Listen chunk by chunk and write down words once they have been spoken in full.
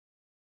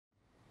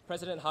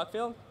President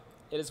Hockfield,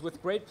 it is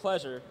with great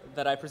pleasure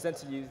that I present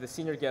to you the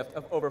senior gift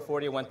of over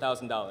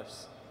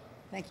 $41,000.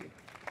 Thank you.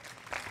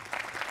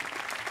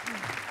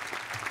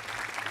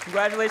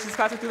 Congratulations,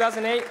 class of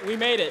 2008. We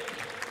made it.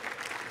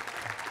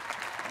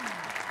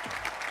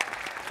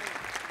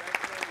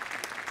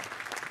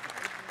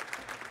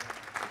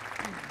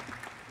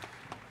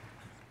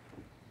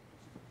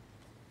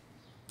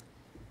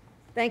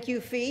 Thank you,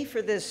 Fee,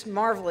 for this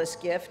marvelous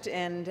gift,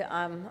 and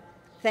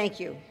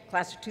thank you,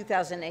 class of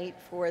 2008,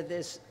 for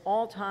this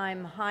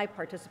all-time high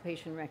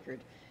participation record.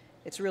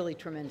 It's really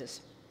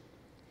tremendous.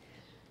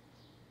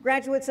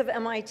 Graduates of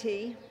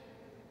MIT,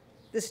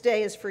 this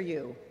day is for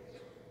you.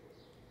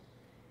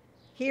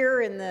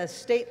 Here in the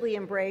stately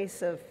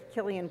embrace of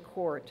Killian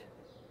Court,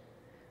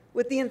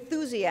 with the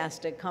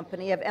enthusiastic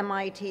company of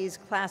MIT's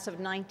class of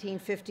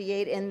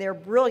 1958 in their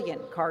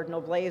brilliant cardinal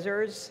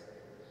blazers,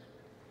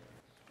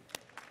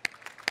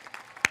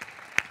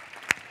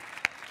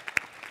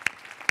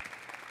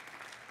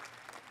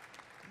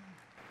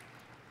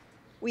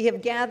 we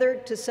have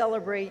gathered to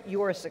celebrate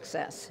your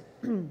success.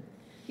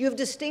 You have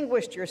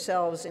distinguished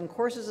yourselves in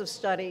courses of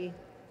study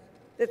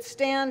that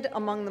stand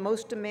among the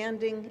most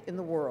demanding in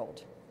the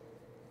world.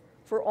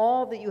 For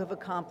all that you have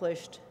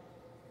accomplished,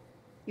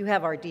 you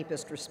have our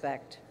deepest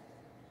respect.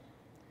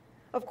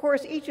 Of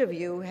course, each of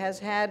you has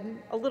had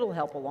a little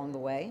help along the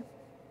way.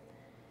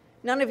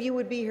 None of you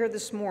would be here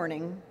this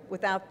morning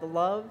without the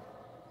love,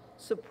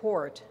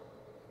 support,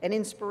 and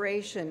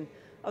inspiration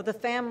of the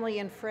family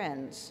and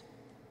friends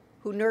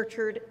who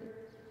nurtured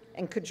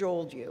and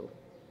cajoled you,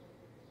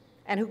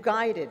 and who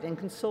guided and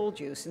consoled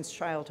you since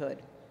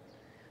childhood.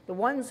 The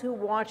ones who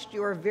watched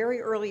your very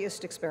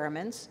earliest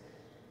experiments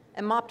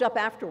and mopped up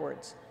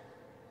afterwards.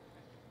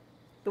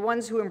 The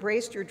ones who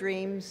embraced your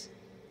dreams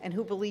and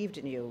who believed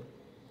in you,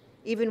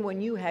 even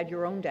when you had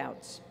your own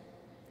doubts.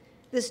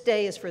 This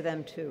day is for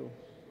them too.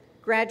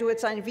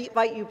 Graduates, I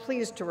invite you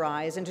please to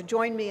rise and to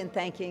join me in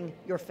thanking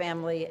your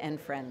family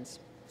and friends.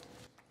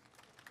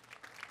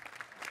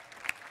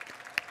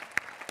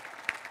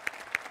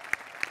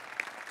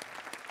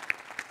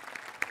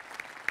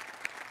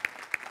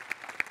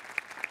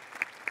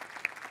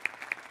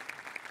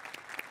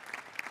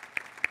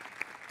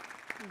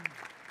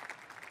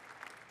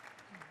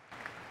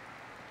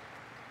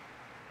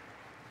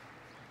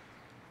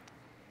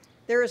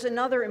 There is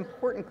another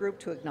important group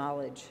to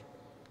acknowledge.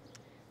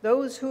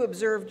 Those who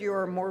observed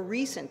your more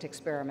recent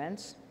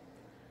experiments,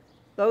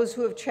 those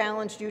who have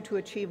challenged you to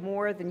achieve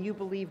more than you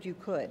believed you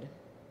could,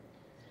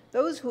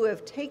 those who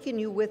have taken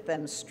you with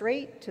them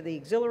straight to the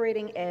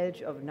exhilarating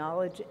edge of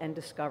knowledge and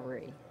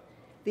discovery,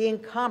 the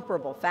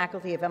incomparable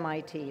faculty of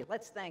MIT.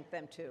 Let's thank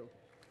them too.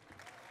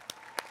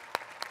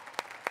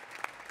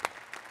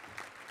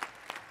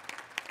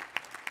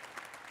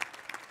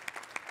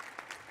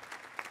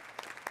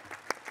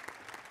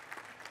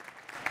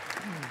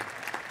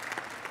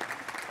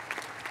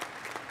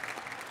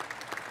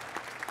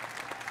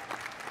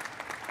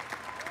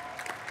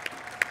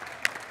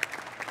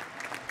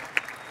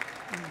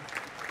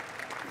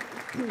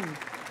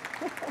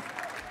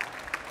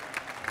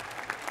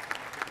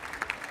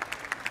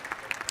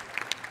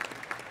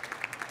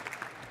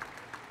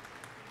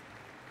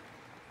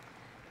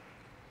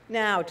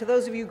 Now, to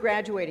those of you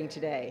graduating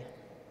today,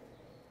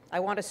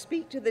 I want to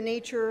speak to the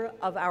nature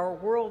of our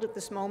world at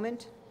this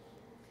moment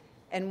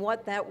and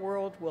what that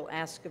world will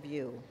ask of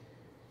you.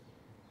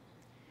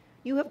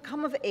 You have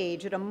come of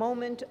age at a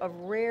moment of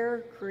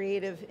rare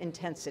creative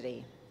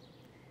intensity.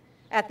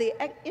 At the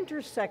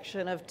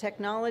intersection of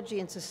technology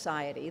and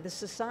society,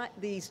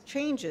 these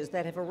changes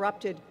that have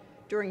erupted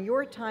during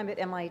your time at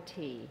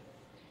MIT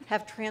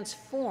have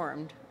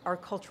transformed our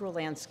cultural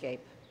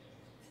landscape.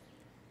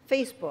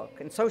 Facebook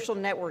and social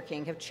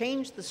networking have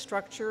changed the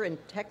structure and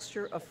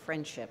texture of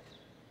friendship.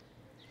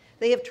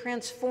 They have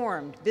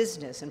transformed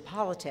business and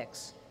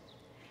politics,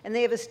 and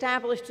they have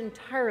established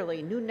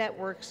entirely new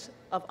networks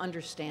of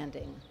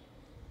understanding.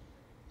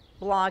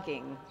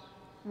 Blogging,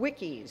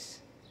 wikis,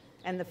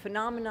 and the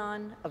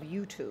phenomenon of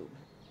YouTube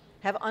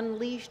have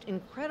unleashed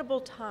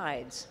incredible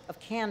tides of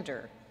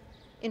candor,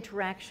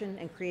 interaction,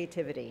 and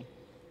creativity.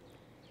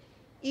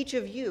 Each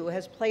of you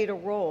has played a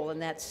role in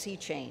that sea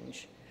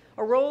change,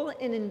 a role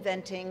in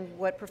inventing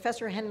what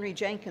Professor Henry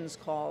Jenkins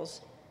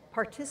calls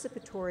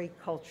participatory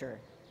culture.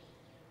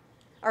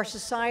 Our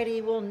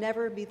society will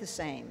never be the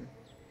same,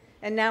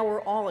 and now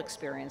we're all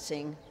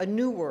experiencing a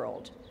new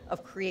world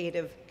of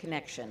creative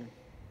connection.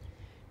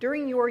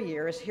 During your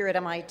years here at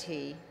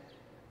MIT,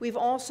 we've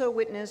also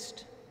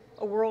witnessed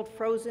a world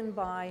frozen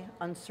by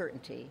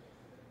uncertainty.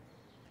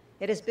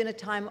 It has been a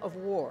time of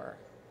war,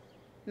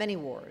 many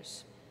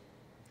wars.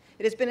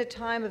 It has been a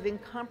time of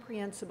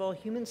incomprehensible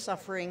human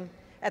suffering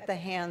at the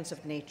hands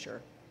of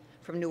nature,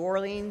 from New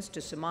Orleans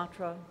to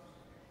Sumatra,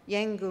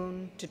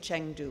 Yangon to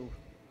Chengdu.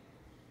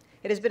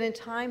 It has been a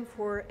time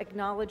for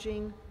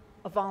acknowledging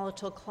a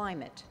volatile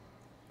climate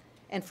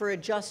and for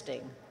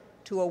adjusting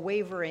to a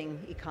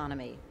wavering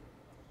economy.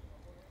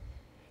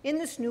 In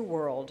this new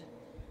world,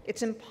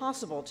 it's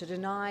impossible to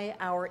deny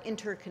our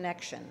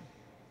interconnection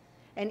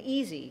and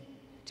easy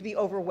to be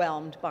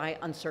overwhelmed by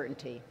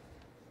uncertainty.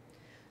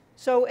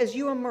 So as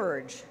you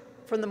emerge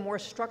from the more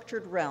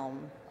structured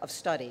realm of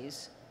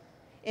studies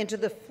into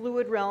the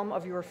fluid realm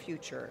of your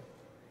future,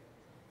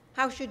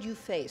 how should you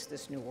face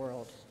this new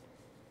world?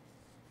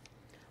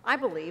 I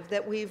believe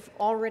that we've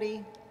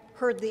already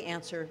heard the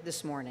answer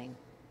this morning,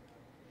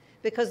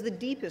 because the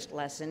deepest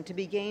lesson to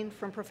be gained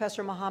from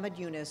Professor Muhammad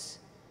Yunus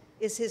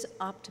is his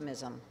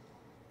optimism.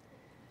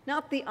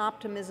 Not the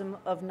optimism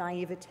of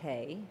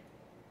naivete,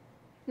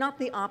 not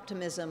the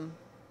optimism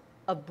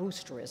of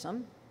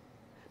boosterism,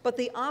 but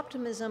the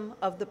optimism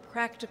of the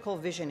practical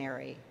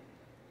visionary,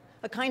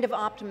 a kind of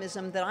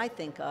optimism that I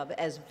think of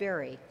as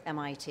very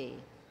MIT.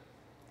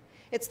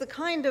 It's the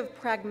kind of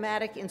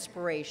pragmatic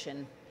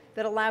inspiration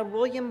that allowed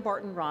William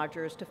Barton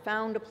Rogers to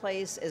found a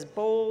place as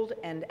bold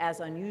and as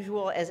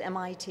unusual as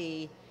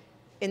MIT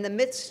in the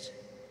midst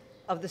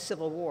of the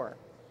Civil War.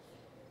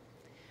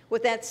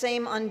 With that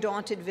same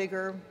undaunted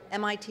vigor,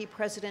 MIT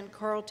President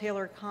Carl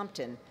Taylor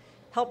Compton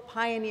helped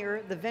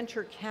pioneer the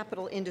venture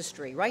capital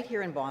industry right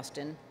here in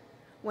Boston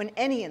when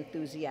any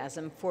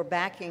enthusiasm for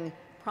backing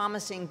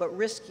promising but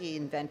risky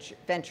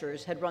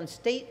ventures had run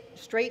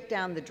straight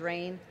down the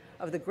drain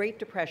of the Great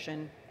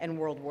Depression and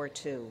World War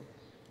II.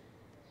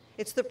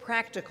 It's the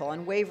practical,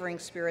 unwavering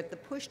spirit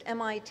that pushed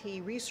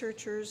MIT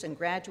researchers and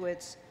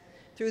graduates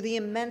through the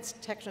immense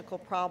technical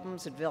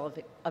problems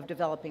of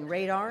developing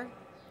radar,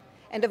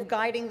 and of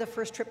guiding the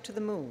first trip to the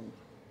moon,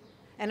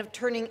 and of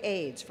turning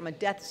AIDS from a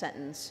death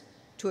sentence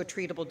to a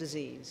treatable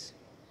disease.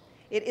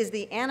 It is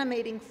the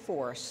animating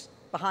force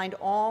behind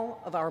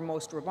all of our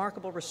most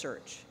remarkable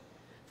research,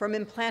 from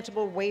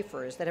implantable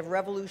wafers that have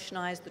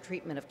revolutionized the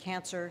treatment of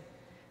cancer,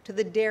 to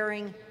the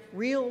daring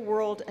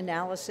real-world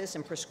analysis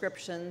and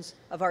prescriptions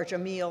of our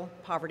Jameel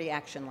Poverty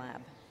Action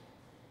Lab.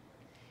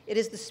 It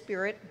is the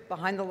spirit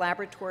behind the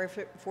Laboratory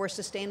for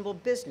Sustainable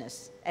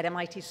Business at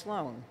MIT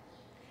Sloan,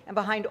 and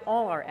behind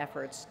all our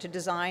efforts to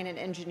design and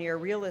engineer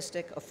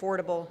realistic,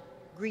 affordable,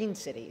 green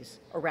cities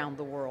around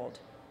the world.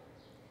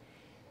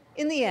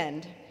 In the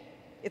end,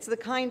 it's the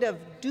kind of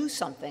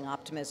do-something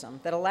optimism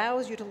that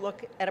allows you to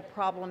look at a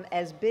problem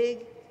as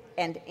big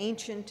and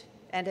ancient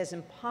and as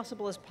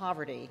impossible as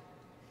poverty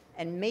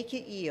and make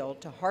it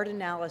yield to hard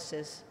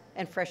analysis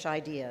and fresh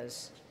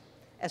ideas,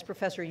 as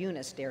Professor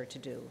Yunus dared to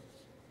do.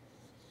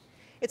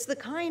 It's the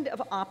kind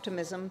of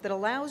optimism that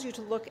allows you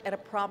to look at a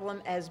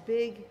problem as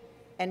big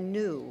and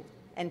new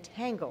and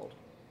tangled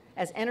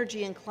as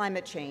energy and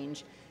climate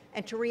change,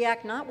 and to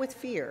react not with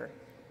fear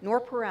nor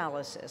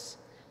paralysis,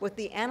 with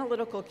the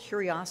analytical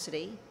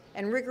curiosity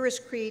and rigorous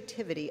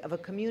creativity of a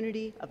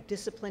community of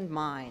disciplined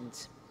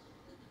minds.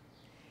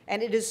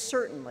 And it is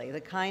certainly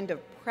the kind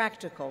of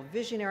practical,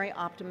 visionary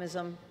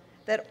optimism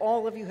that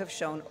all of you have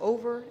shown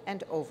over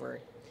and over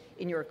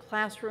in your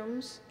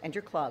classrooms and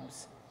your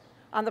clubs,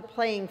 on the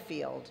playing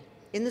field,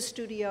 in the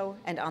studio,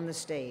 and on the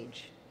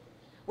stage,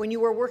 when you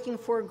were working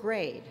for a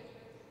grade,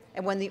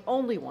 and when the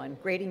only one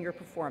grading your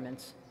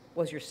performance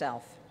was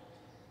yourself.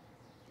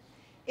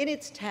 In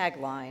its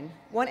tagline,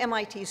 one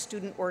MIT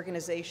student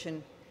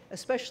organization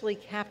especially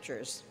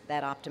captures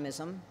that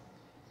optimism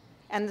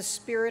and the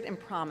spirit and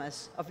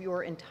promise of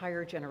your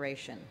entire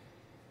generation: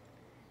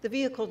 the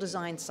Vehicle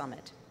Design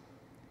Summit.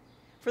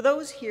 For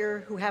those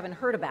here who haven't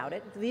heard about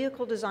it, the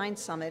Vehicle Design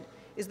Summit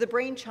is the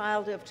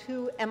brainchild of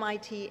two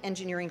MIT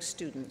engineering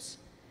students,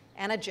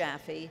 Anna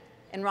Jaffe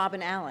and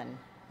Robin Allen,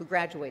 who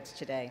graduates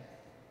today.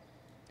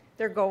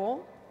 Their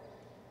goal?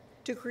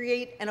 To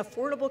create an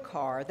affordable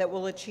car that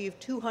will achieve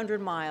 200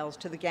 miles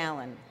to the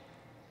gallon.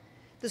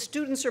 The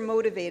students are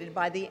motivated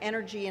by the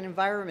energy and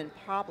environment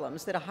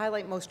problems that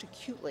highlight most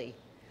acutely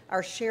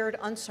our shared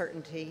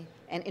uncertainty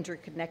and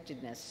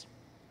interconnectedness.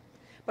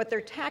 But they're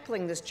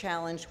tackling this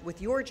challenge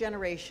with your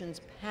generation's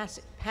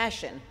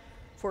passion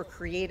for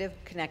creative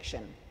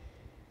connection.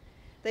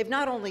 They've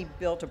not only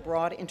built a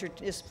broad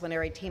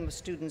interdisciplinary team of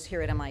students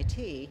here at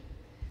MIT,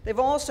 they've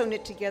also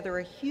knit together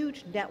a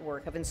huge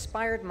network of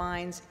inspired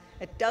minds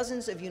at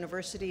dozens of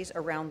universities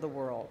around the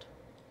world.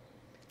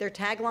 Their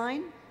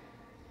tagline?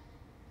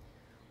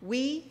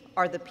 We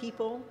are the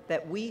people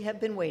that we have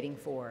been waiting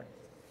for.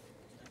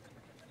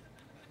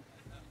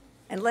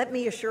 And let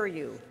me assure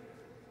you,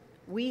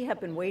 we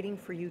have been waiting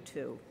for you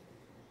too.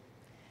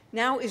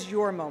 Now is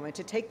your moment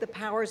to take the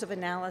powers of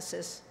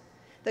analysis,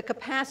 the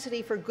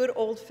capacity for good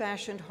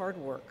old-fashioned hard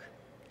work,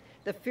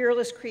 the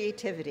fearless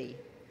creativity,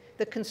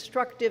 the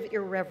constructive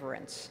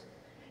irreverence,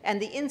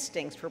 and the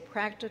instincts for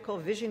practical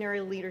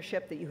visionary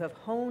leadership that you have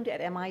honed at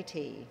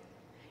MIT.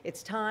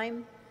 It's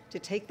time to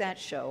take that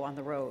show on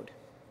the road.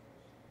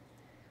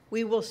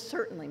 We will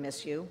certainly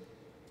miss you,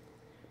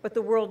 but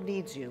the world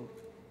needs you.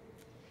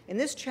 In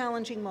this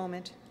challenging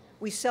moment,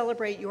 we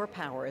celebrate your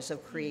powers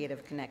of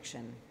creative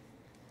connection.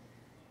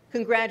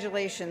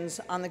 Congratulations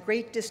on the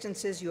great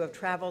distances you have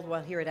traveled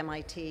while here at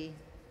MIT,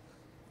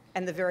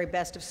 and the very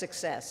best of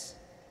success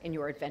in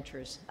your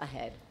adventures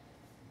ahead.